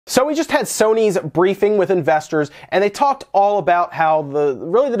So we just had Sony's briefing with investors, and they talked all about how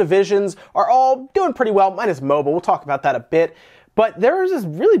the divisions are all doing pretty well, minus mobile. We'll talk about that a bit. But there was this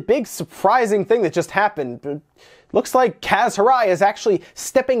really big surprising thing that just happened. Looks like Kaz Hirai is actually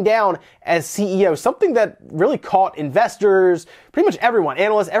stepping down as CEO, something that really caught investors, pretty much everyone,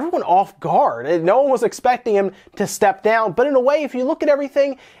 analysts, everyone off guard. And no one was expecting him to step down. But in a way, if you look at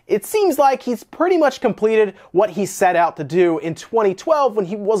everything, it seems like he's pretty much completed what he set out to do in 2012 when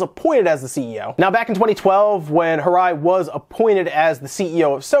he was appointed as the CEO. Now, back in 2012, when Hirai was appointed as the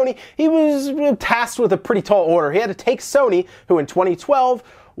CEO of Sony, he was tasked with a pretty tall order. He had to take Sony, who in 2012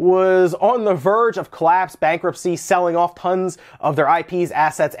 was on the verge of collapse, bankruptcy, selling off tons of their IPs,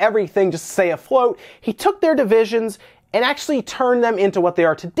 assets, everything just to stay afloat. He took their divisions and actually turned them into what they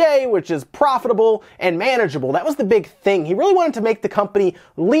are today, which is profitable and manageable. That was the big thing. He really wanted to make the company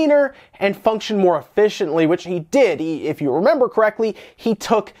leaner and function more efficiently, which he did. If you remember correctly, he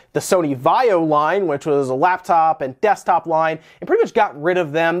took the Sony Vaio line, which was a laptop and desktop line, and pretty much got rid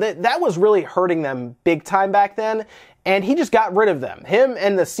of them. That was really hurting them big time back then. And he just got rid of them. Him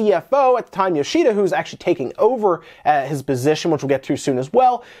and the CFO at the time, Yoshida, who's actually taking over his position, which we'll get to soon as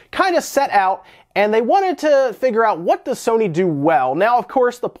well, kind of set out, and they wanted to figure out, what does Sony do well? Now, of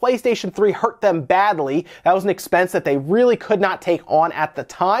course, the PlayStation 3 hurt them badly. That was an expense that they really could not take on at the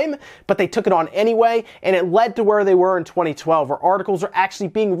time, but they took it on anyway, and it led to where they were in 2012, where articles are actually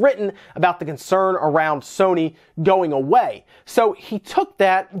being written about the concern around Sony going away. So he took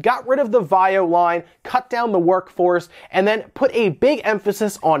that, got rid of the Vaio line, cut down the workforce, and then put a big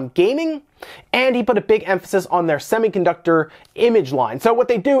emphasis on gaming, and he put a big emphasis on their semiconductor image line. So what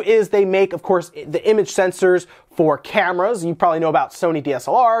they do is they make, of course, the image sensors for cameras. You probably know about Sony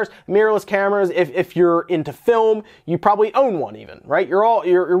DSLRs, mirrorless cameras. If you're into film, you probably own one even, right?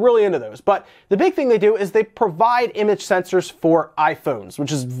 You're really into those. But the big thing they do is they provide image sensors for iPhones,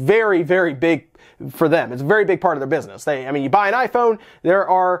 which is very, very big for them. It's a very big part of their business. You buy an iPhone, there's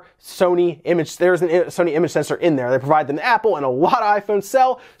a Sony image sensor in there. They provide them to Apple, and a lot of iPhones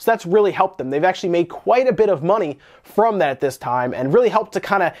sell, so that's really helped them. They've actually made quite a bit of money from that at this time, and really helped to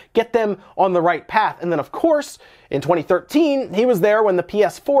kind of get them on the right path. And then, of course, in 2013, he was there when the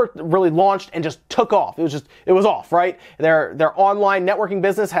PS4 really launched and just took off. It was off, right? Their online networking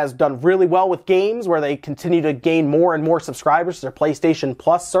business has done really well with games, where they continue to gain more and more subscribers to their PlayStation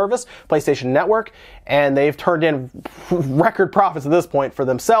Plus service, PlayStation Network, and they've turned in record profits at this point for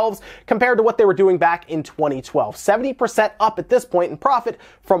themselves compared to what they were doing back in 2012. 70% up at this point in profit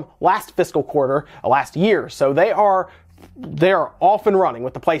from last fiscal quarter, last year. So they are off and running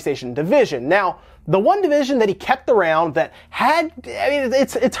with the PlayStation division. Now, the one division that he kept around that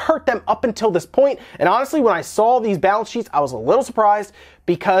it's hurt them up until this point. And honestly, when I saw these balance sheets, I was a little surprised,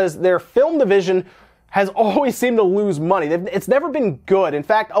 because their film division has always seemed to lose money. It's never been good. In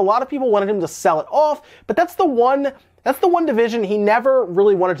fact, a lot of people wanted him to sell it off, but that's the one division he never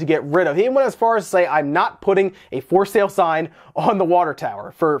really wanted to get rid of. He went as far as to say, I'm not putting a for sale sign on the water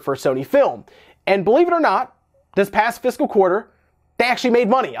tower for Sony Film. And believe it or not, this past fiscal quarter, they actually made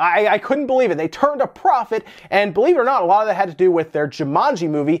money. I couldn't believe it. They turned a profit, and believe it or not, a lot of that had to do with their Jumanji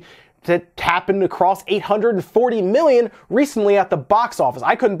movie that happened across $840 million recently at the box office.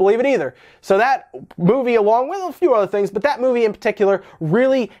 I couldn't believe it either. So that movie, along with a few other things, but that movie in particular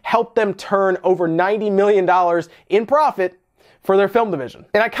really helped them turn over $90 million in profit for their film division.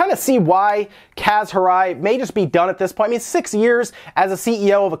 And I kind of see why Kaz Hirai may just be done at this point. 6 years as a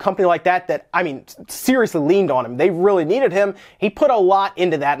CEO of a company like that seriously leaned on him. They really needed him. He put a lot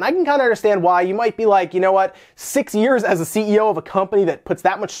into that. And I can kind of understand why you might be like, you know what, 6 years as a CEO of a company that puts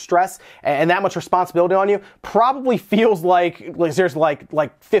that much stress and that much responsibility on you probably feels like there's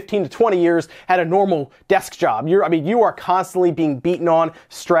like 15 to 20 years at a normal desk job. You are constantly being beaten on,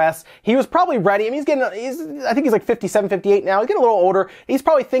 stress. He was probably ready. I think he's like 57, 58 now. He's getting a little older. He's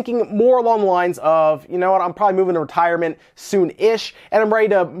probably thinking more along the lines of, you know what, I'm probably moving to retirement soon-ish, and I'm ready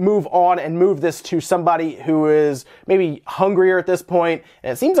to move on and move this to somebody who is maybe hungrier at this point.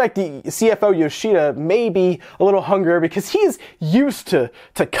 And it seems like the CFO Yoshida may be a little hungrier, because he's used to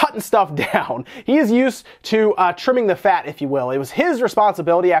cutting stuff down. He is used to trimming the fat, if you will. It was his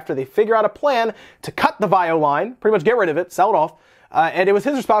responsibility, after they figure out a plan to cut the Vaio line, pretty much get rid of it, sell it off. And it was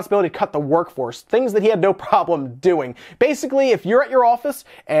his responsibility to cut the workforce, things that he had no problem doing. Basically, if you're at your office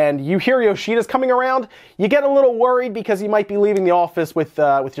and you hear Yoshida's coming around, you get a little worried, because he might be leaving the office with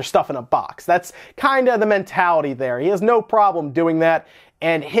your stuff in a box. That's kind of the mentality there. He has no problem doing that,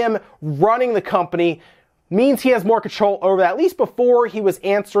 and him running the company means he has more control over that. At least before, he was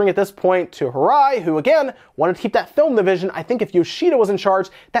answering at this point to Hirai, who again wanted to keep that film division. I think if Yoshida was in charge,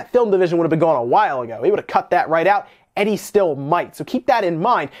 that film division would have been gone a while ago. He would have cut that right out and he still might. So keep that in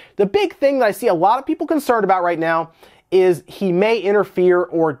mind. The big thing that I see a lot of people concerned about right now is he may interfere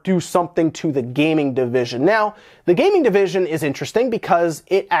or do something to the gaming division. Now, the gaming division is interesting because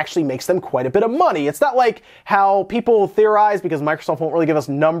it actually makes them quite a bit of money. It's not like how people theorize, because Microsoft won't really give us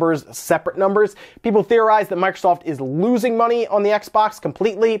numbers, separate numbers. People theorize that Microsoft is losing money on the Xbox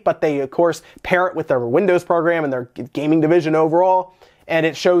completely, but they, of course, pair it with their Windows program and their gaming division overall, and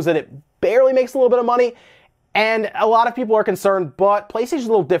it shows that it barely makes a little bit of money. And a lot of people are concerned, but PlayStation's a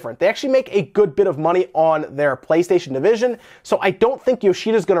little different. They actually make a good bit of money on their PlayStation division, so I don't think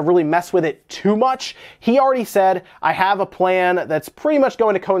Yoshida's going to really mess with it too much. He already said, I have a plan that's pretty much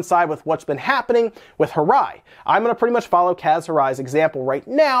going to coincide with what's been happening with Hirai. I'm going to pretty much follow Kaz Hirai's example right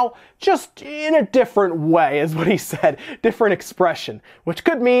now, just in a different way, is what he said. Different expression, which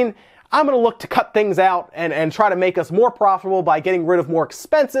could mean I'm going to look to cut things out and try to make us more profitable by getting rid of more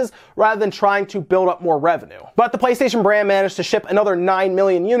expenses rather than trying to build up more revenue. But the PlayStation brand managed to ship another 9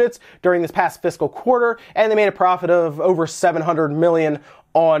 million units during this past fiscal quarter, and they made a profit of over 700 million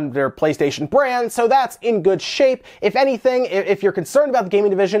on their PlayStation brand, so that's in good shape. If anything, if you're concerned about the gaming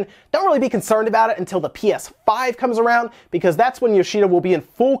division, don't really be concerned about it until the PS5 comes around, because that's when Yoshida will be in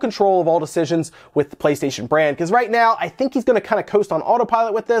full control of all decisions with the PlayStation brand. Because right now, I think he's going to kind of coast on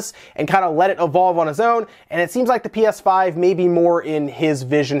autopilot with this and kind of let it evolve on his own, and it seems like the PS5 may be more in his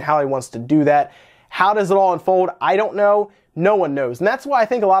vision, how he wants to do that. How does it all unfold? I don't know. No one knows. And that's why I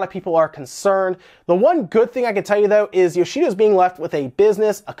think a lot of people are concerned. The one good thing I can tell you, though, is Yoshida's being left with a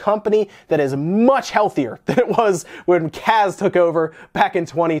business, a company that is much healthier than it was when Kaz took over back in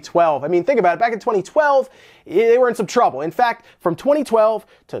 2012. I mean, think about it. Back in 2012, they were in some trouble. In fact, from 2012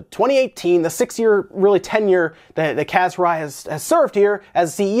 to 2018, the 6-year, really 10-year that Kaz Hirai has served here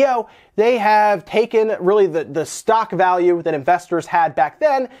as CEO, they have taken really the stock value that investors had back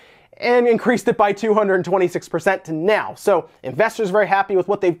then and increased it by 226% to now. So investors are very happy with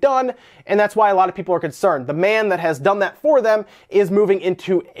what they've done, and that's why a lot of people are concerned. The man that has done that for them is moving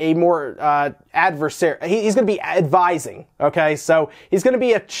into a more adversary. He's going to be advising, okay? So he's going to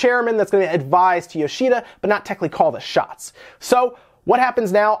be a chairman that's going to advise to Yoshida, but not technically call the shots. So what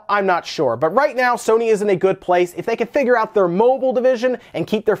happens now, I'm not sure. But right now, Sony is in a good place. If they can figure out their mobile division and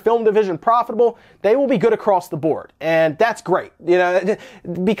keep their film division profitable, they will be good across the board. And that's great, you know,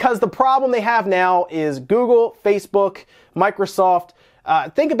 because the problem they have now is Google, Facebook, Microsoft.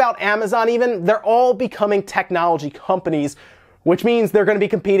 Think about Amazon even. They're all becoming technology companies, which means they're going to be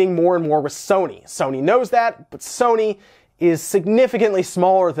competing more and more with Sony. Sony knows that, but Sony is significantly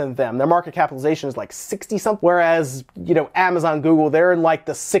smaller than them. Their market capitalization is like 60 something, whereas, you know, Amazon, Google, they're in like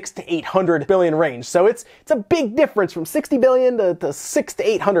the 6 to 800 billion range. So it's a big difference from 60 billion to 6 to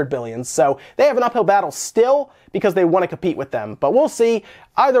 800 billion. So they have an uphill battle still because they want to compete with them. But we'll see.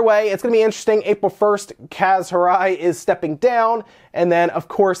 Either way, it's going to be interesting. April 1st, Kaz Hirai is stepping down. And then, of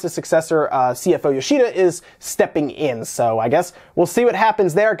course, the successor, CFO Yoshida, is stepping in. So I guess we'll see what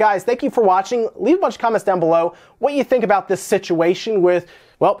happens there. Guys, thank you for watching. Leave a bunch of comments down below what you think about this situation with,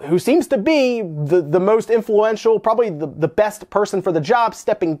 well, who seems to be the most influential, probably the best person for the job,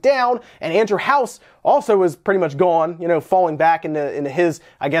 stepping down. And Andrew House also is pretty much gone, you know, falling back into his,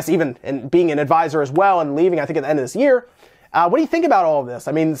 I guess, even and being an advisor as well and leaving, I think, at the end of this year. What do you think about all of this?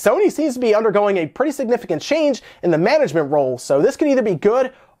 I mean, Sony seems to be undergoing a pretty significant change in the management role, so this could either be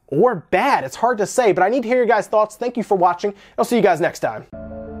good or bad. It's hard to say, but I need to hear your guys' thoughts. Thank you for watching. I'll see you guys next time.